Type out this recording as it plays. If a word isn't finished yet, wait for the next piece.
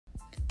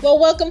Well,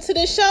 welcome to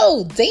the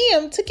show.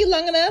 Damn, took you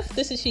long enough.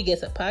 This is She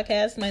Gets It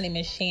podcast. My name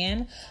is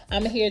Shan.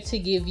 I'm here to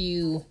give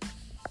you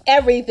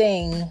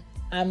everything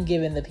I'm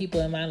giving the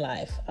people in my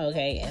life,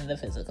 okay, and the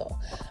physical.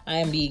 I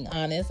am being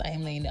honest. I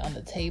am laying it on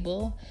the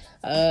table.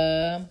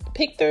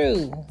 Pick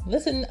through.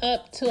 Listen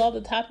up to all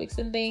the topics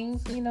and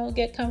things.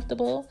 Get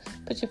comfortable.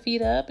 Put your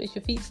feet up. If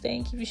your feet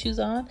stink, keep your shoes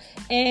on.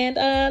 And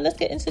let's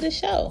get into the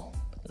show.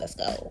 Let's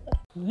go.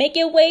 Make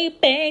your way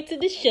back to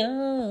the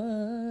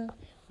show.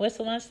 What's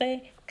the line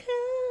say? Call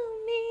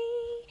me.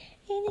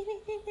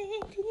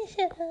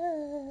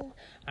 All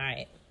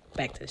right,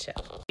 back to the show.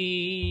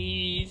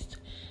 Peace.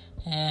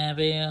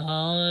 Happy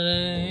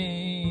holidays.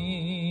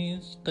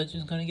 Thought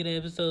you was gonna get an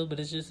episode, but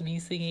it's just me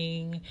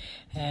singing.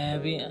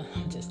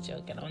 I'm just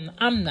joking.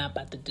 I'm not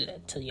about to do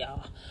that to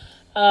y'all.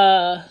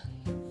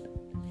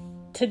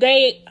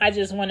 Today, I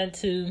just wanted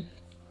to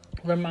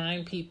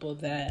remind people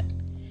that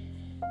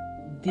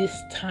this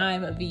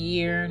time of the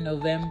year,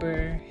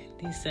 November,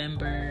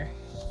 December,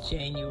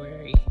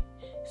 January,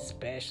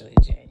 especially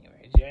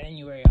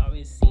January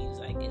always seems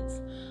like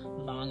it's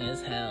long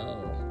as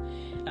hell.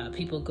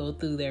 People go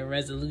through their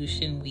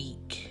resolution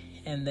week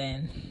and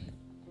then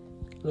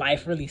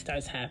life really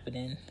starts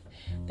happening.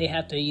 They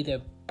have to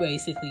either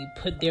basically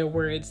put their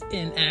words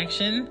in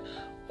action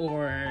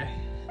or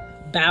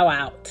bow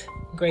out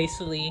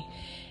gracefully.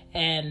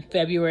 And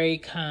February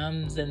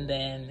comes and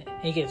then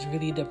it gets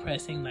really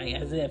depressing, like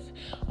as if,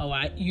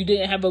 you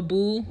didn't have a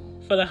boo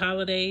for the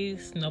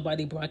holidays.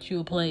 Nobody brought you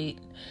a plate.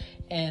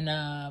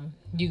 And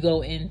you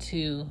go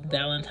into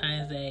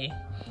Valentine's Day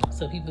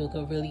so people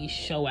can really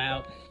show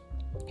off,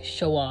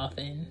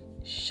 and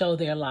show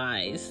their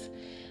lies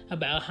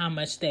about how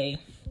much they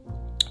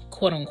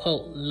quote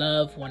unquote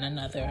love one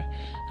another,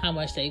 how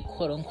much they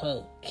quote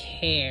unquote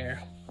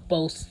care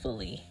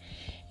boastfully.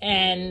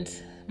 And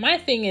my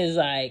thing is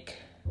like,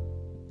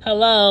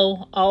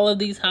 hello, all of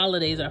these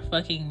holidays are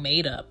fucking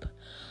made up.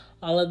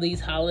 All of these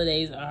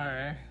holidays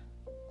are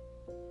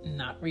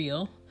not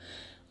real.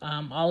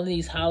 All of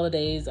these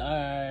holidays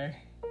are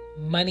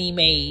money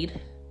made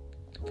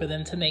for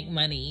them to make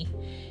money.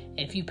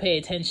 If you pay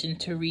attention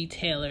to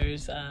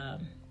retailers,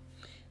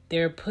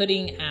 they're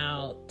putting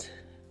out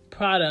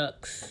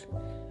products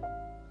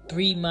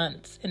 3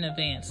 months in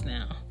advance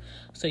now.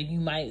 So you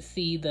might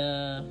see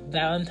the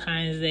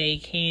Valentine's Day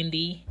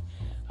candy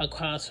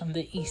across from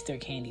the Easter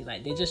candy.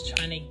 Like, they're just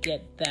trying to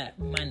get that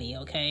money,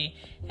 okay?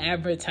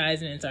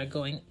 Advertisements are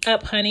going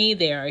up, honey.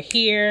 They are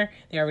here.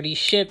 They're already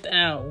shipped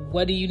out.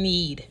 What do you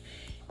need?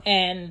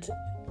 And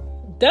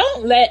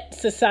don't let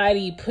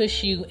society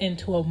push you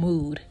into a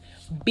mood.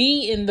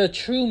 Be in the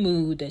true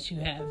mood that you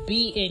have.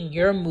 Be in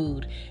your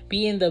mood.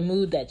 Be in the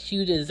mood that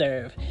you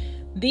deserve.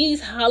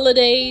 These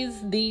holidays,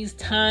 these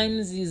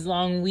times, these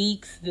long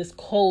weeks, this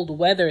cold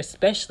weather,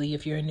 especially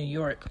if you're in New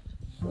York,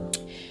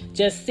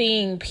 just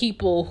seeing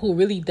people who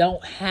really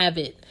don't have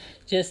it,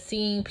 just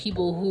seeing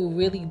people who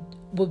really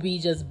would be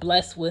just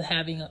blessed with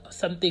having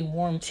something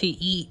warm to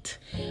eat,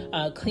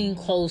 clean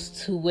clothes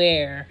to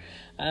wear,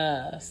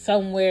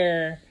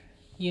 somewhere,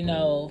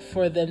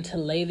 for them to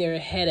lay their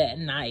head at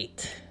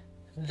night.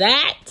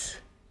 That,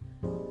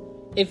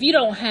 if you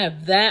don't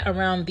have that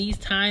around these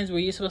times where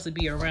you're supposed to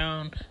be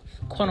around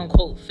quote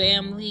unquote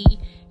family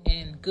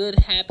and good,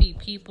 happy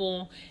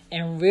people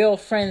and real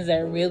friends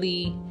that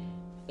really,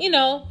 I'm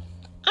gonna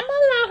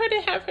allow her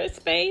to have her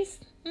space.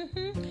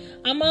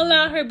 I'm gonna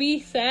allow her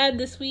be sad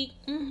this week.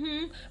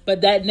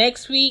 But that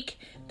next week,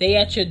 they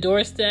at your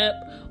doorstep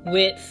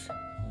with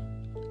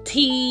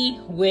tea,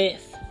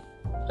 with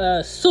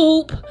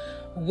soup,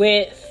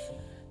 with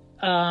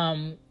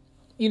some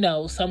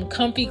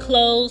comfy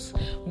clothes,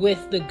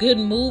 with the good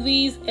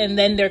movies, and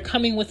then they're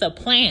coming with a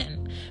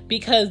plan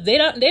because they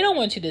don't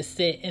want you to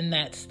sit in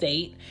that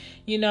state.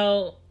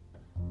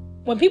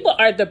 When people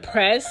are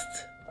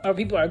depressed or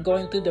people are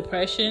going through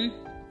depression,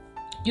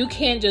 you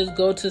can't just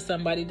go to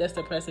somebody that's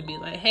depressed and be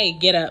like, hey,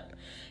 get up.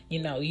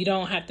 You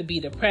don't have to be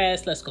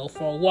depressed. Let's go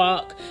for a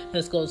walk.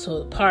 Let's go to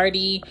a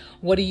party.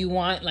 What do you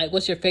want? Like,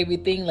 what's your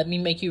favorite thing? Let me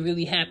make you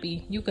really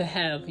happy. You could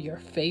have your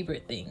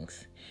favorite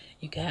things.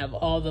 You can have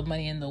all the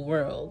money in the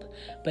world.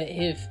 But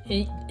if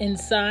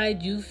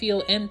inside you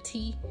feel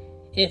empty,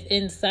 if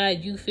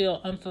inside you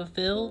feel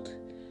unfulfilled,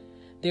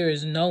 there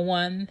is no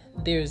one,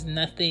 there's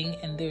nothing,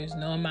 and there's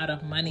no amount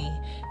of money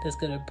that's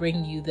going to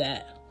bring you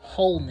that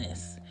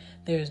wholeness.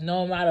 There's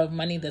no amount of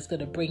money that's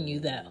going to bring you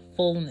that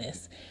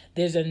fullness.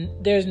 There's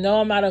no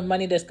amount of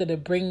money that's going to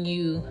bring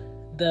you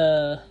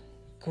the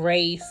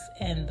grace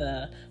and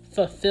the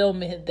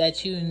fulfillment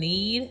that you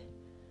need,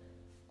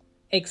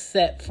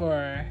 except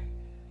for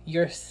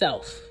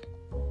yourself.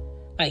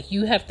 Like,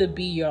 you have to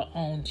be your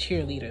own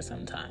cheerleader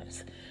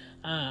sometimes.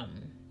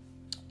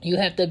 You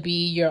have to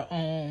be your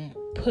own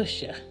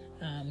pusher.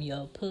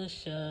 Your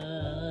pusher.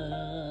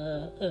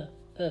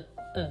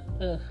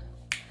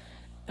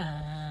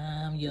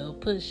 I'm your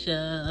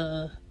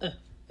pusher.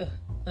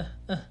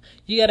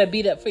 You gotta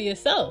beat up for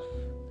yourself.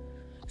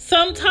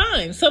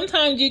 Sometimes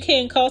you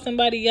can't call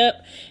somebody up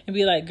and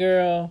be like,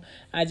 girl,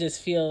 I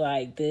just feel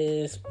like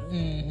this.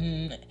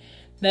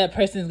 that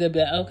person's going to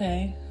be like,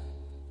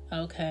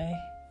 okay.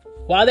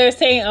 While they're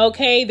saying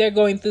okay, they're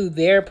going through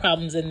their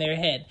problems in their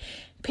head.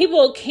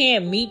 People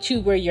can't meet you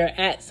where you're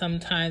at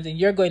sometimes, and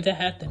you're going to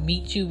have to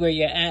meet you where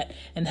you're at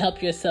and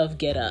help yourself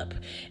get up.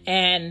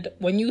 And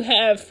when you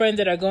have friends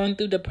that are going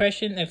through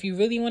depression, if you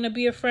really want to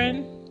be a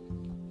friend,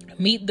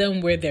 meet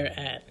them where they're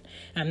at.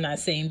 I'm not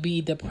saying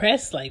be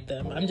depressed like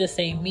them. I'm just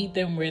saying meet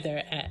them where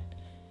they're at.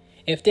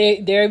 If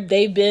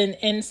they've been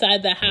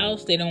inside the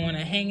house, they don't want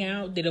to hang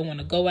out, they don't want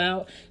to go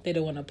out, they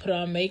don't want to put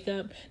on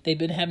makeup, they've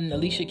been having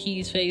Alicia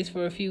Keys face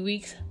for a few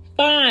weeks,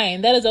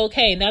 fine, that is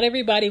okay. Not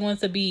everybody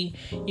wants to be,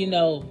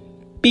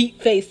 beat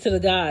face to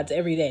the gods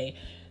every day.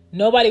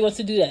 Nobody wants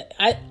to do that.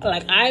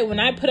 When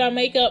I put on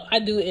makeup, I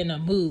do it in a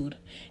mood.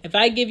 If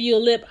I give you a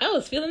lip, I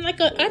was feeling like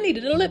I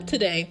needed a lip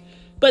today.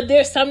 But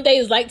there's some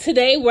days like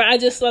today where I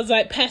just was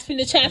like, pass me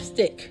the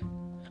chapstick.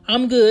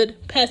 I'm good.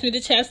 Pass me the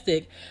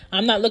chapstick.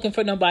 I'm not looking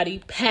for nobody.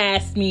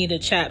 Pass me the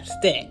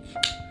chapstick.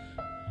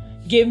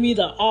 Give me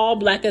the all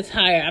black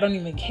attire. I don't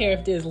even care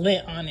if there's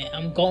lint on it.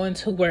 I'm going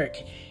to work.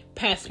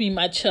 Pass me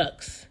my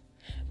chucks.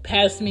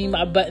 Pass me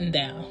my button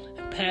down.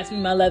 Pass me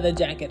my leather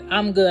jacket.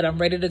 I'm good. I'm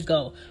ready to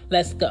go.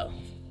 Let's go.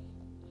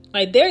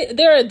 Like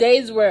there are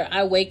days where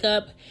I wake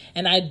up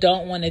and I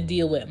don't want to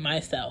deal with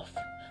myself.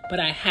 But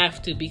I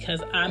have to,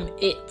 because I'm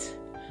it.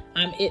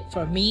 I'm it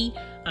for me.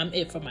 I'm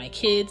it for my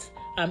kids.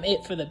 I'm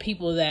it for the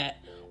people that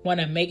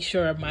want to make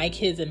sure my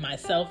kids and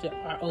myself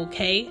are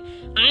okay.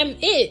 I'm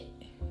it.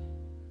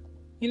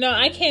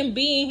 I can't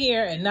be in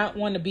here and not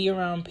want to be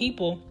around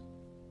people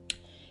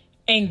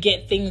and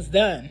get things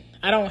done.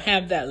 I don't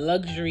have that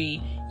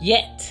luxury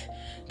yet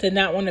to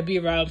not want to be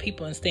around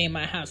people and stay in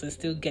my house and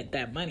still get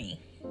that money.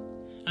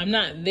 I'm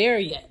not there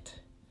yet.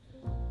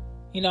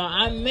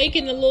 I'm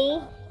making a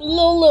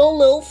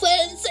little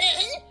sense.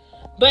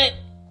 But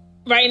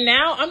right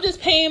now, I'm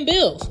just paying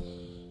bills.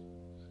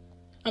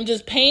 I'm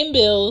just paying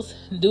bills,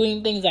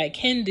 doing things I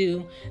can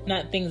do,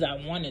 not things I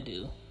want to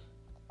do.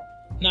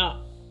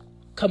 Not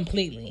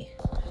completely.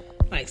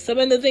 Like some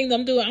of the things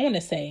I'm doing, I want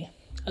to say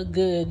a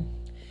good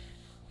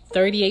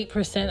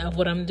 38% of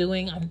what I'm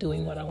doing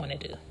what I want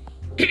to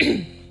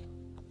do.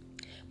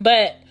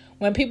 But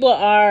when people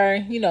are,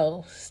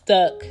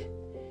 stuck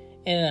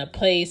in a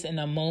place, in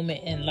a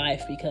moment in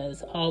life,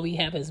 because all we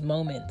have is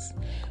moments.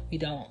 We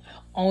don't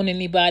own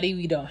anybody.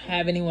 We don't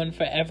have anyone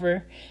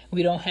forever.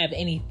 We don't have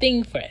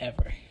anything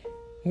forever.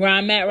 Where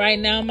I'm at right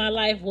now in my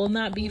life will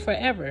not be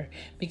forever,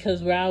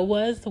 because where I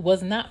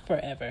was not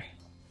forever.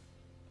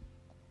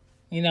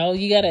 You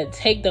got to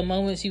take the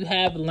moments you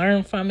have,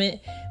 learn from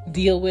it,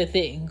 deal with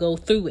it, and go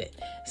through it.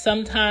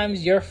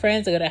 Sometimes your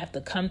friends are going to have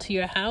to come to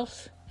your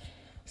house,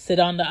 sit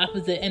on the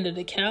opposite end of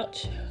the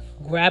couch,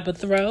 grab a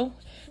throw,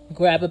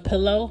 grab a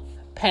pillow,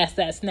 pass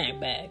that snack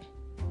bag.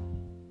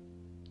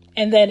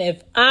 And then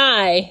if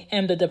I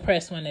am the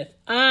depressed one, if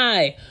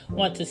I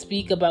want to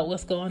speak about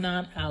what's going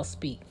on, I'll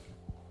speak.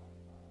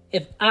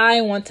 If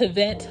I want to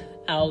vent,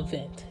 I'll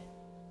vent.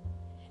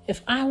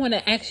 If I want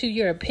to ask you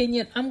your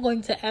opinion, I'm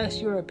going to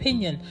ask your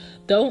opinion.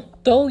 Don't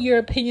throw your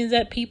opinions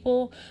at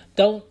people.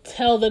 Don't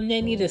tell them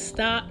they need to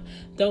stop.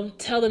 Don't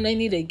tell them they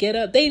need to get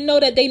up. They know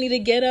that they need to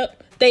get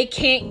up. They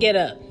can't get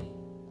up.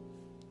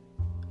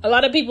 A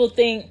lot of people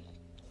think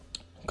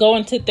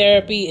going to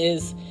therapy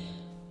is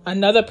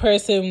another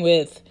person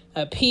with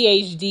a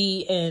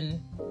PhD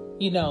in,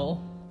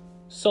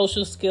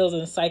 social skills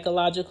and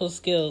psychological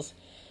skills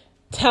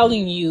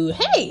telling you,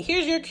 hey,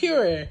 here's your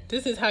cure.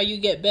 This is how you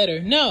get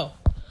better. No.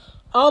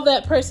 All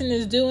that person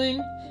is doing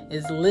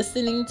is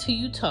listening to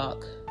you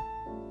talk.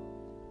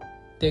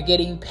 They're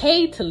getting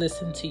paid to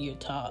listen to you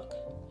talk.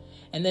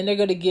 And then they're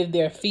going to give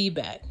their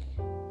feedback.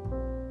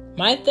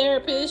 My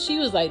therapist, she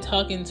was like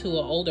talking to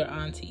an older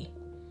auntie.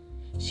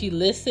 She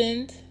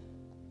listened.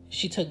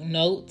 She took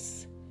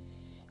notes.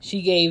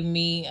 She gave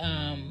me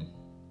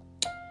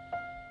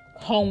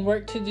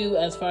homework to do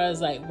as far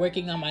as like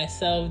working on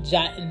myself,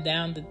 jotting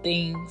down the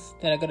things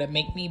that are going to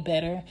make me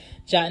better,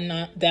 jotting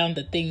down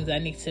the things I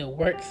need to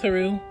work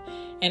through.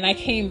 And I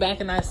came back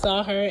and I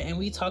saw her and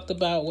we talked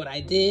about what I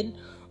did.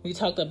 We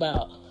talked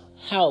about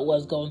how it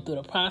was going through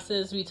the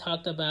process. We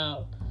talked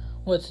about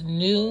what's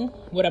new,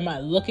 what am I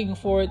looking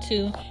forward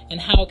to,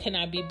 and how can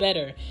I be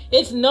better.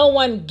 It's no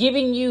one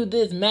giving you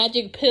this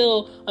magic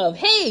pill of,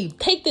 hey,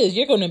 take this,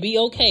 you're going to be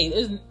okay.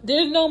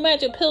 There's no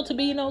magic pill to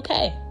being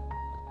okay.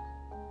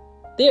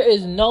 There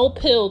is no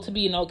pill to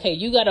being okay.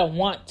 You got to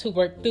want to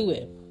work through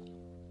it.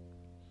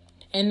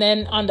 And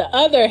then on the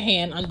other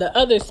hand, on the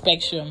other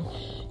spectrum,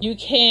 you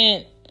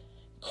can't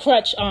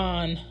crutch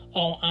on,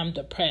 oh, I'm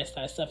depressed.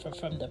 I suffer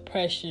from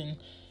depression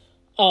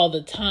all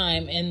the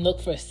time, and look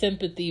for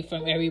sympathy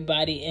from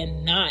everybody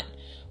and not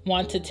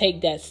want to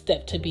take that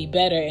step to be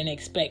better and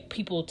expect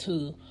people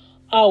to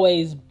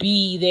always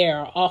be there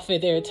or offer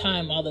their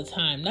time all the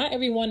time. Not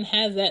everyone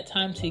has that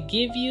time to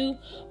give you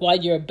while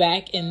you're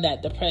back in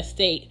that depressed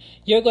state.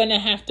 You're going to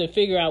have to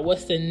figure out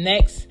what's the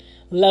next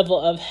level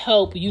of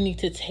help you need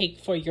to take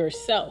for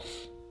yourself.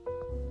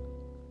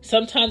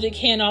 Sometimes it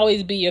can't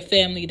always be your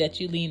family that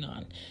you lean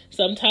on.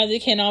 Sometimes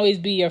it can't always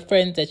be your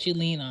friends that you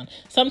lean on.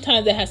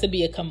 Sometimes it has to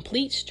be a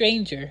complete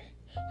stranger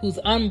who's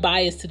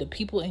unbiased to the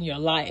people in your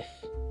life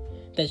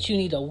that you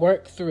need to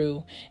work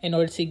through in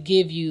order to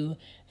give you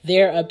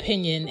their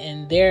opinion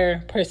and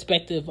their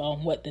perspective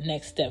on what the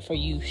next step for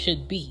you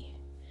should be.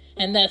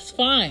 And that's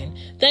fine.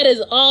 That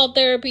is all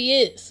therapy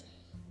is.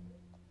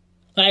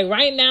 Like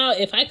right now,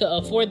 if I could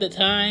afford the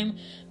time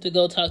to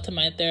go talk to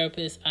my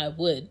therapist, I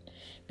would.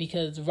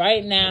 Because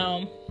right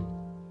now,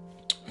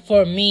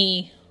 for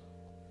me,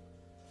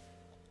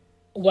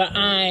 what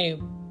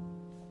I'm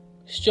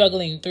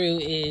struggling through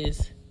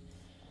is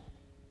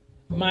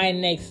my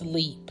next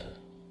leap.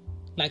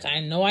 Like, I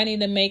know I need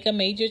to make a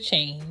major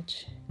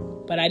change,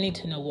 but I need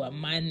to know what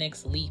my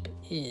next leap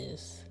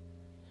is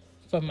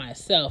for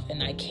myself.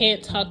 And I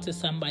can't talk to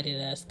somebody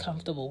that's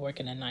comfortable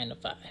working a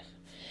 9-to-5.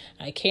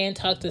 I can't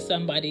talk to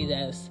somebody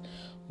that's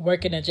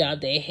working a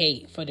job they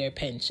hate for their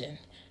pension.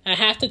 I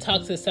have to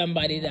talk to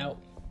somebody that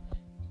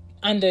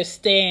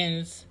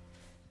understands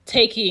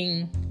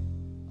taking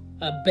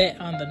a bet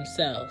on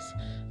themselves,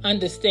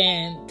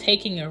 understand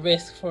taking a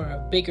risk for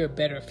a bigger,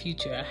 better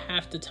future. I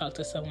have to talk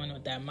to someone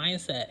with that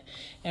mindset.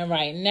 And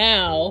right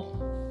now,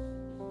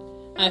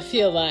 I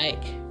feel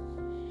like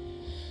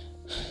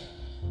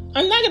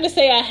I'm not going to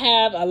say I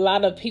have a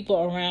lot of people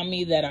around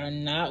me that are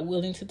not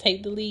willing to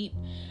take the leap.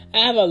 I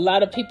have a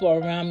lot of people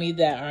around me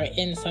that are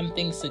in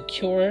something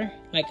secure,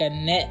 like a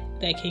net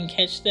that can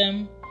catch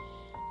them,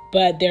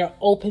 but they're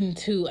open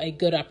to a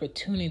good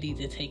opportunity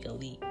to take a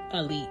leap.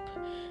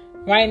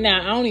 Right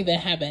now, I don't even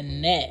have a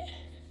net.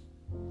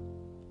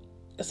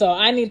 So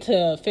I need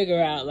to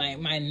figure out like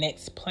my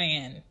next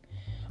plan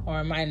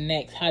or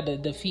how to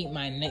defeat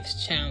my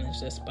next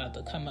challenge that's about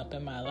to come up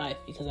in my life,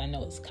 because I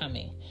know it's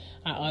coming.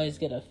 I always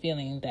get a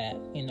feeling that,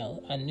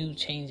 a new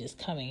change is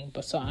coming,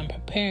 but so I'm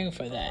preparing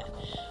for that.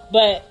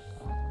 But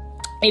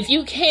if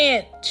you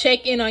can't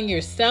check in on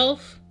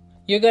yourself,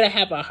 you're going to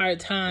have a hard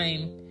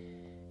time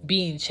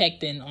being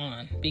checked in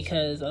on,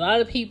 because a lot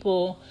of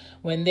people,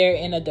 when they're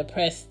in a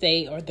depressed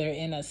state or they're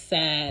in a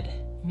sad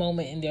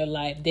moment in their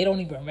life, they don't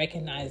even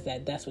recognize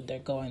that that's what they're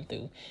going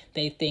through.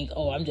 They think,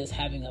 oh, I'm just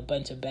having a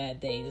bunch of bad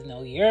days.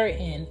 No, you're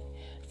in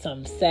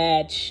some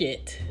sad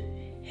shit.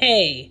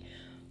 Hey,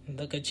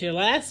 look at your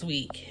last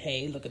week.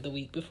 Hey, look at the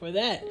week before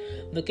that.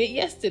 Look at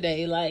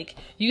yesterday. Like,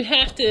 you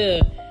have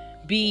to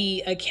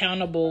be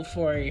accountable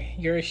for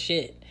your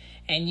shit.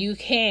 And you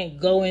can't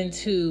go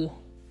into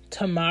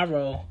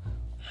tomorrow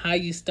how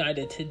you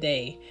started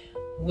today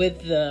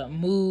with the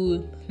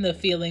mood, the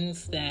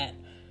feelings that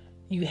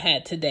you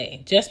had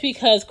today. Just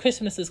because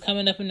Christmas is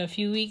coming up in a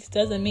few weeks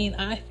doesn't mean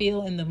I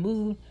feel in the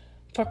mood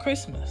for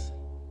Christmas.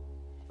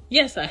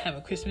 Yes, I have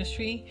a Christmas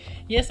tree.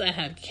 Yes, I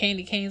have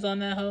candy canes on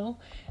that hoe.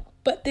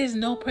 But there's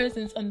no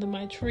presents under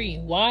my tree.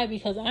 Why?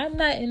 Because I'm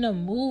not in the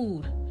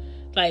mood.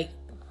 Like,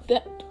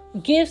 the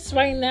gifts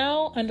right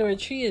now under a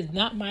tree is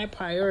not my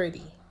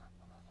priority.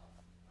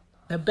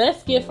 The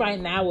best gift right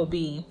now would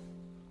be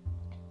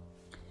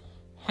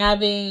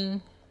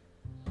having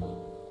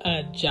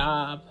a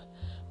job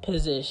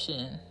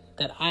position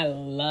that I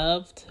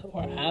loved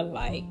or I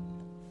like,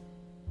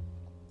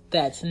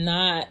 that's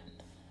not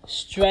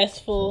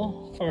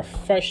stressful or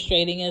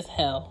frustrating as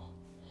hell,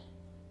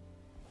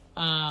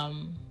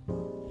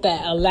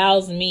 that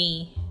allows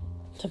me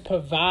to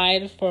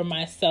provide for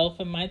myself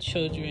and my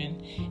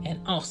children and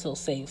also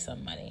save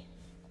some money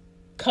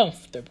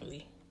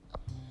comfortably.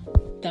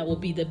 That would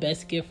be the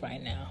best gift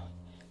right now.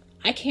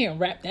 I can't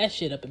wrap that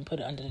shit up and put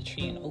it under the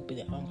tree and open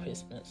it on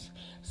Christmas.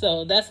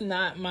 So that's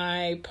not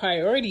my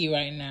priority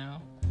right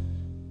now,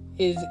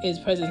 is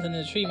presents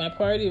under the tree. My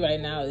priority right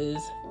now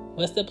is,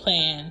 what's the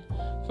plan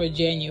for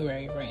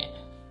January rent?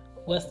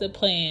 What's the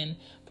plan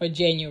for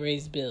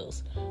January's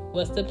bills?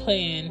 What's the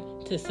plan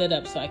to set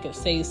up so I could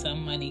save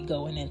some money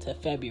going into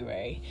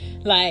February?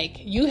 Like,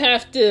 you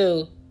have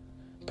to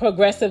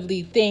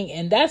progressively think,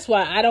 and that's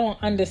why I don't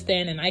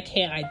understand and I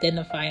can't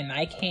identify and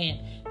I can't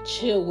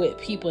chill with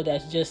people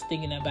that's just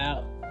thinking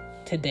about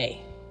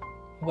today,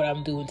 what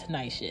I'm doing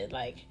tonight shit.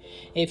 Like,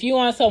 if you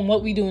want some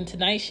what we doing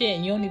tonight shit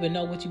and you don't even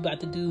know what you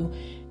about to do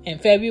in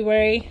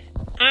February,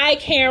 I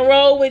can't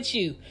roll with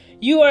you.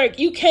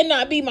 You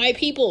cannot be my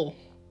people,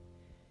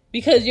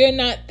 because you're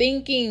not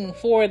thinking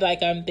forward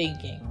like I'm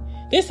thinking.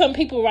 There's some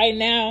people right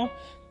now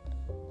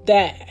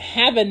that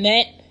have a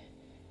net,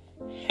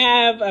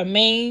 have a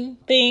main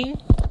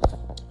thing,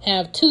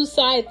 have two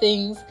side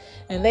things,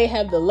 and they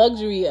have the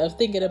luxury of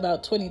thinking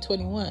about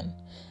 2021.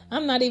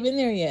 I'm not even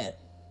there yet.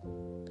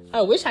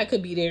 I wish I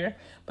could be there,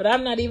 but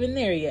I'm not even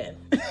there yet.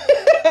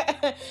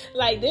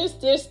 Like, there's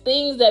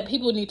things that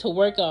people need to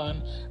work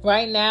on.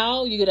 Right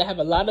now, you're going to have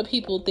a lot of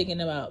people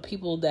thinking about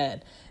people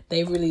that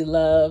they really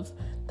love,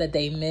 that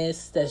they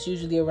miss, that's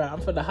usually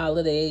around for the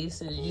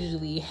holidays, and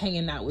usually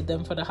hanging out with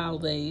them for the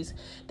holidays.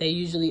 They're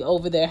usually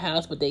over their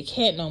house, but they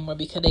can't no more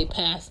because they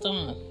passed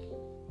on.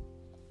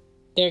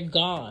 They're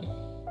gone.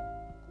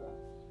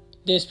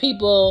 There's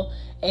people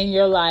in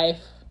your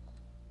life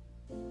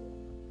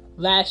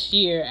last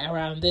year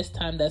around this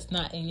time that's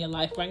not in your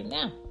life right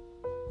now.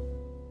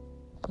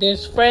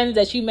 There's friends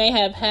that you may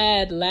have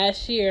had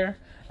last year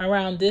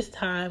around this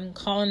time,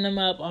 calling them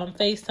up on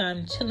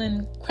FaceTime,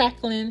 chilling,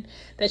 crackling,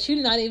 that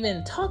you're not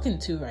even talking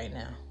to right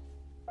now.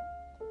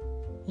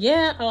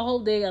 Yeah, I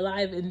hope they're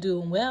alive and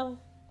doing well.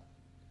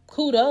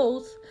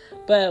 Kudos.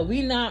 But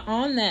we not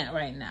on that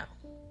right now.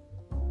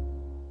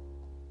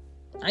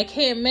 I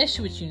can't mesh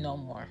with you no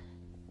more.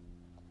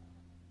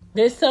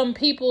 There's some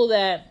people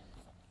that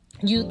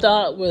you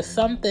thought was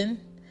something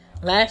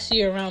last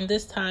year around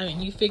this time,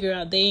 and you figure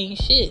out they ain't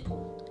shit.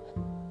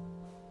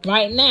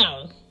 Right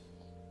now.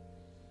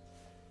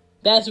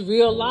 That's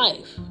real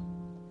life.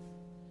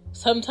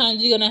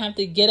 Sometimes you're going to have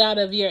to get out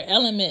of your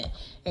element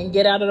and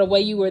get out of the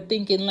way you were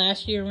thinking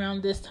last year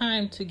around this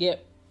time to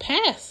get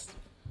past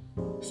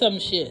some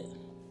shit.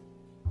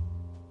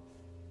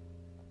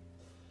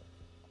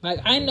 Like,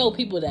 I know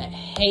people that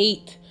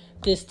hate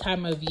this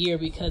time of year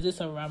because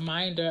it's a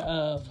reminder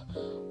of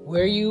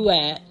where you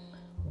at,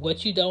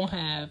 what you don't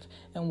have,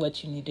 and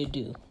what you need to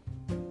do.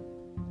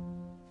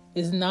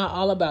 It's not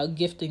all about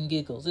gift and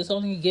giggles. It's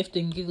only gift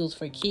and giggles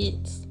for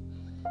kids.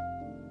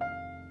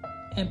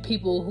 And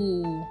people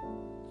who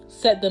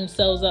set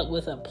themselves up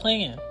with a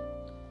plan.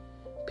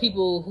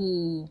 People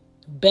who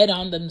bet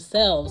on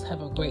themselves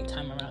have a great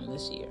time around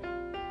this year.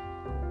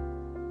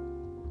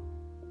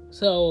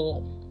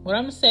 So what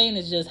I'm saying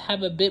is just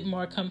have a bit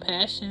more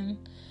compassion.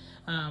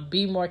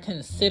 Be more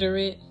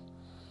considerate.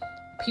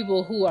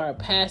 People who are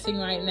passing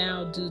right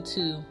now due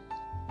to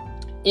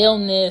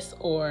illness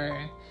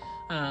or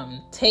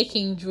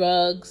taking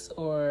drugs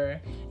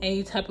or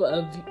any type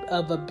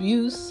of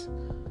abuse,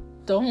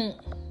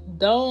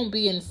 don't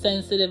be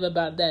insensitive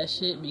about that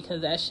shit,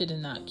 because that shit is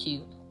not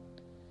cute.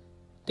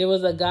 There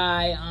was a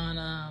guy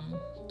on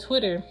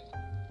Twitter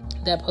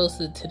that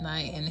posted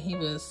tonight, and he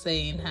was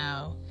saying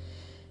how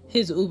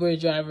his Uber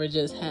driver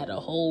just had a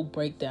whole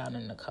breakdown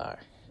in the car,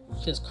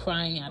 just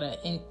crying out of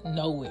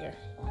nowhere.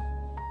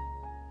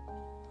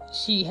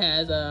 She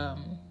has a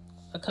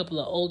couple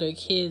of older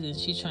kids, and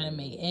she's trying to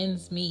make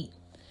ends meet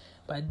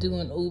by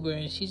doing Uber,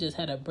 and she just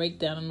had a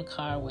breakdown in the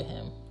car with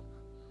him.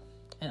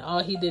 And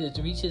all he did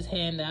is reach his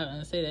hand out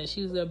and say that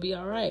she was going to be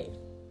all right.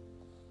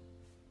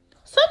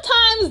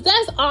 Sometimes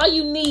that's all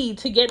you need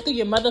to get through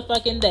your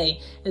motherfucking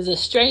day, is a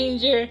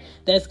stranger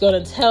that's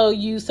going to tell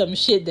you some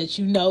shit that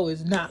you know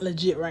is not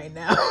legit right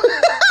now.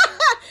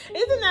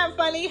 Isn't that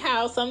funny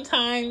how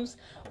sometimes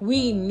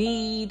we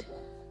need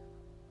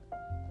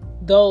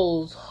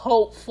those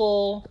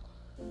hopeful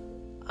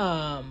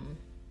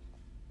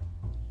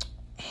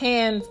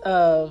hands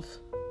of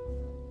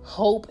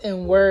hope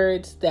and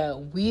words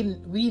that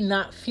we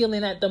not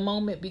feeling at the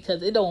moment,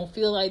 because it don't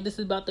feel like this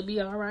is about to be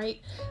all right,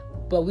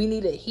 but we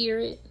need to hear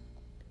it,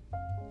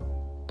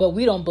 but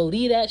we don't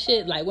believe that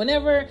shit. Like,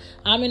 whenever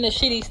I'm in a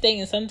shitty state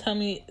and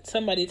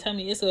somebody tell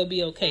me it's gonna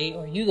be okay,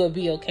 or you gonna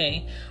be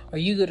okay, or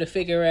you gonna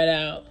figure it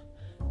out,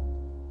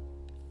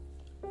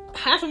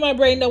 half of my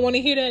brain don't want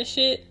to hear that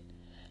shit,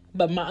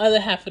 but my other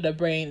half of the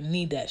brain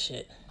need that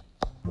shit.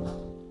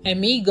 And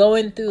me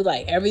going through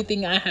like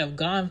everything I have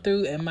gone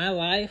through in my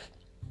life,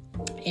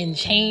 and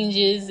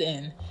changes,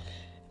 and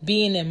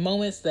being in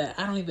moments that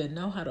I don't even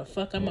know how the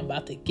fuck I'm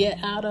about to get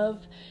out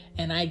of,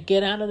 and I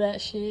get out of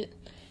that shit,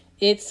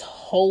 it's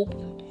hope,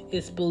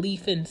 it's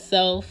belief in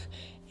self,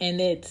 and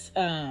it's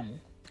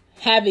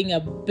having a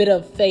bit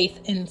of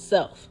faith in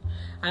self.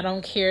 I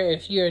don't care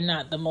if you're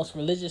not the most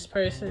religious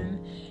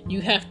person,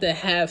 you have to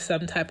have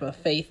some type of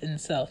faith in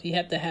self. You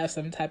have to have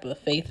some type of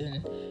faith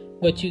in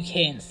what you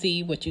can't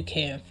see, what you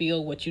can't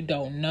feel, what you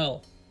don't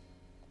know.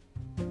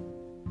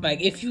 Like,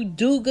 if you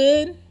do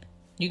good,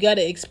 you got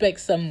to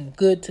expect some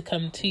good to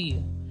come to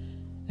you.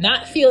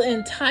 Not feel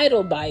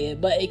entitled by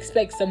it, but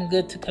expect some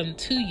good to come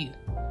to you.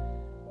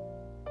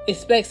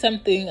 Expect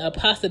something, a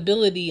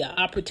possibility, an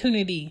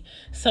opportunity,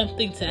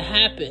 something to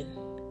happen.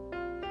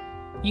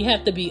 You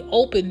have to be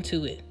open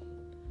to it.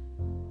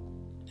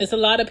 There's a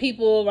lot of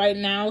people right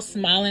now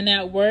smiling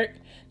at work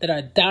that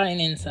are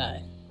dying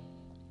inside.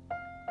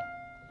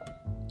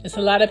 There's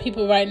a lot of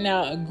people right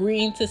now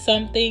agreeing to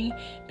something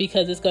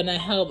because it's going to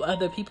help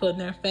other people and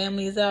their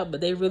families out, but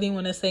they really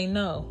want to say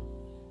no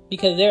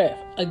because they're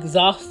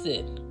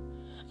exhausted.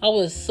 I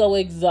was so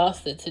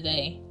exhausted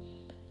today.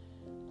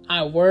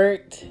 I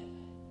worked.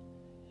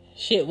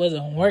 Shit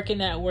wasn't working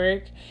at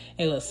work.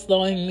 It was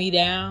slowing me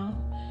down.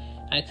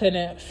 I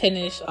couldn't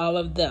finish all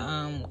of the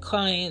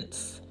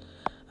clients'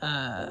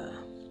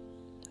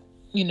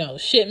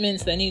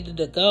 shipments that needed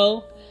to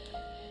go.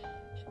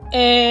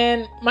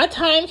 And my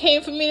time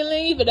came for me to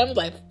leave, but I was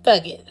like,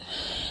 fuck it.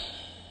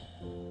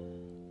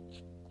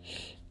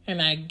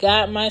 And I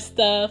got my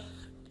stuff,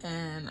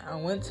 and I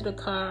went to the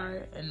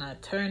car, and I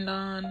turned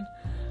on,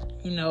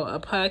 a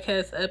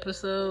podcast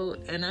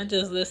episode, and I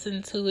just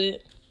listened to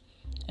it.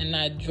 And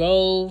I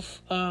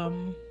drove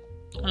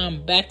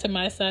back to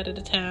my side of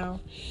the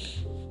town.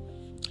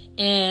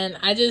 And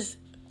I just,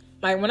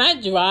 when I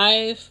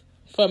drive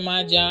from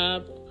my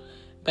job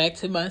back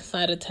to my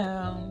side of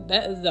town,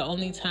 that is the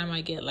only time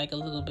I get a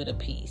little bit of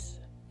peace,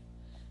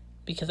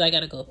 because I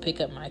gotta go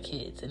pick up my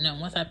kids, and then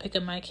once I pick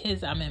up my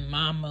kids, I'm in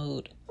mom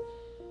mode,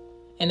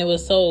 And it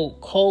was so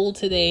cold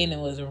today and it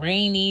was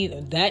rainy.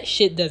 That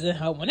shit doesn't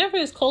help. Whenever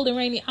it's cold and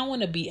rainy, I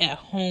want to be at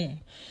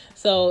home.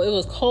 So it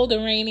was cold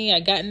and rainy.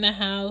 I got in the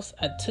house.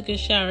 I took a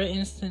shower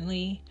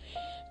instantly.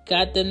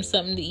 Got them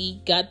something to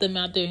eat. Got them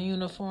out their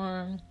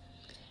uniform.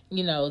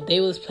 You know,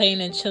 they was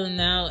playing and chilling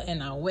out.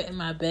 And I went in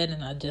my bed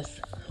and I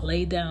just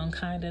laid down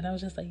kind of. And I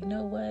was just like, you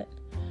know what?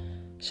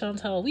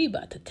 Chantal, we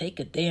about to take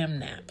a damn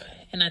nap.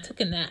 And I took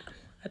a nap.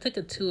 I took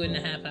a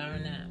 2.5 hour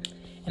nap.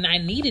 And I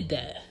needed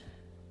that.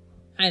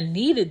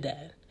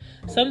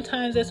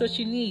 Sometimes that's what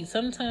you need.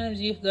 Sometimes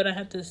you're going to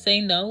have to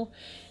say no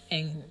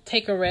and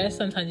take a rest.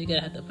 Sometimes you're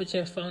going to have to put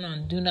your phone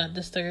on Do Not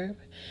Disturb.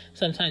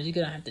 Sometimes you're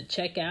going to have to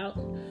check out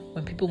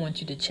when people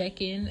want you to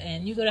check in.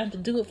 And you're going to have to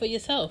do it for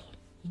yourself.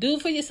 Do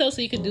it for yourself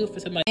so you can do it for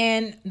somebody.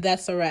 And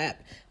that's a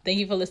wrap. Thank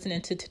you for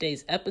listening to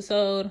today's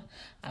episode.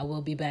 I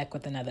will be back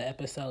with another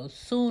episode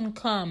soon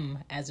come,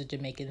 as a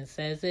Jamaican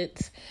says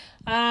it.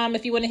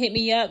 If you want to hit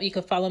me up, you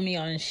can follow me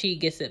on She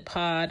Gets It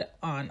Pod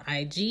on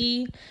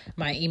IG.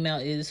 My email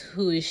is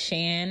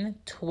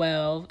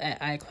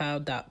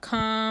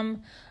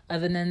whoisshan12@icloud.com.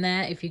 Other than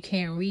that, if you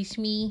can't reach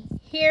me,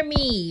 hear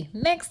me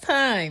next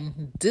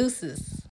time. Deuces.